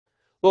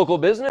Local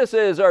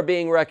businesses are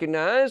being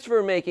recognized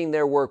for making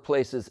their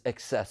workplaces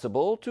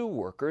accessible to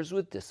workers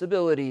with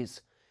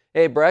disabilities.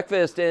 A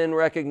breakfast in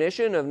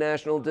recognition of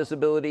National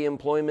Disability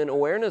Employment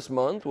Awareness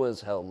Month was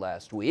held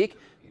last week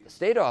at the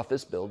State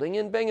Office building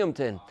in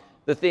Binghamton.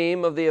 The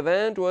theme of the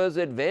event was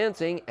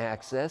Advancing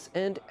Access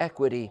and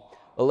Equity.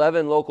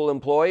 11 local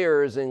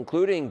employers,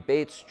 including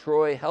Bates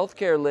Troy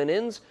Healthcare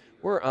Linens,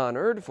 were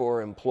honored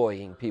for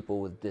employing people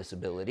with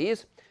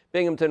disabilities.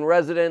 Binghamton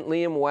resident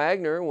Liam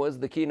Wagner was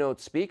the keynote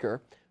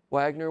speaker.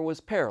 Wagner was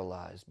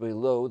paralyzed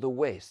below the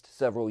waist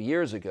several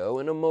years ago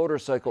in a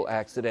motorcycle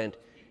accident.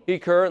 He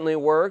currently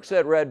works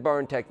at Red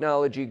Barn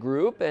Technology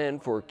Group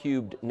and for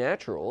Cubed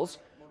Naturals.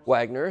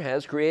 Wagner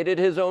has created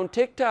his own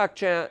TikTok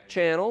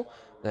channel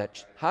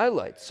that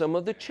highlights some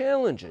of the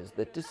challenges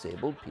that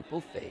disabled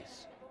people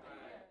face.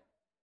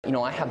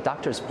 I have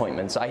doctor's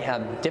appointments. I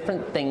have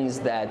different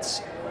things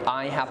that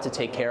I have to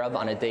take care of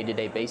on a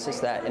day-to-day basis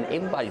that an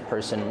able-bodied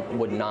person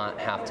would not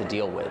have to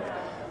deal with.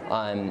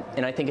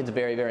 And I think it's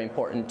very, very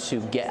important to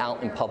get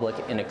out in public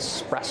and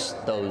express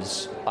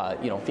those,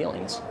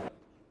 feelings.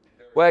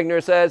 Wagner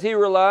says he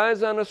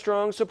relies on a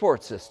strong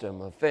support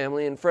system of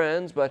family and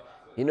friends, but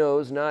he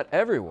knows not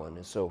everyone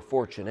is so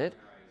fortunate.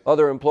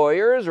 Other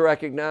employers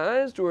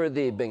recognized were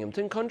the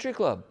Binghamton Country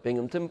Club,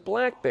 Binghamton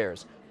Black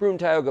Bears, Broome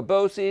Tioga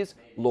BOCES,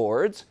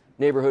 Lords,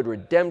 Neighborhood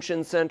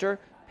Redemption Center,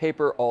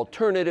 Paper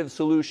Alternative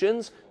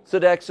Solutions,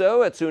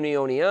 Sodexo at SUNY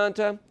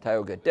Oneonta,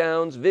 Tioga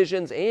Downs,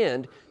 Visions,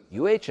 and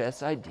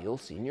UHS Ideal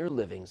Senior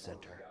Living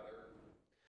Center.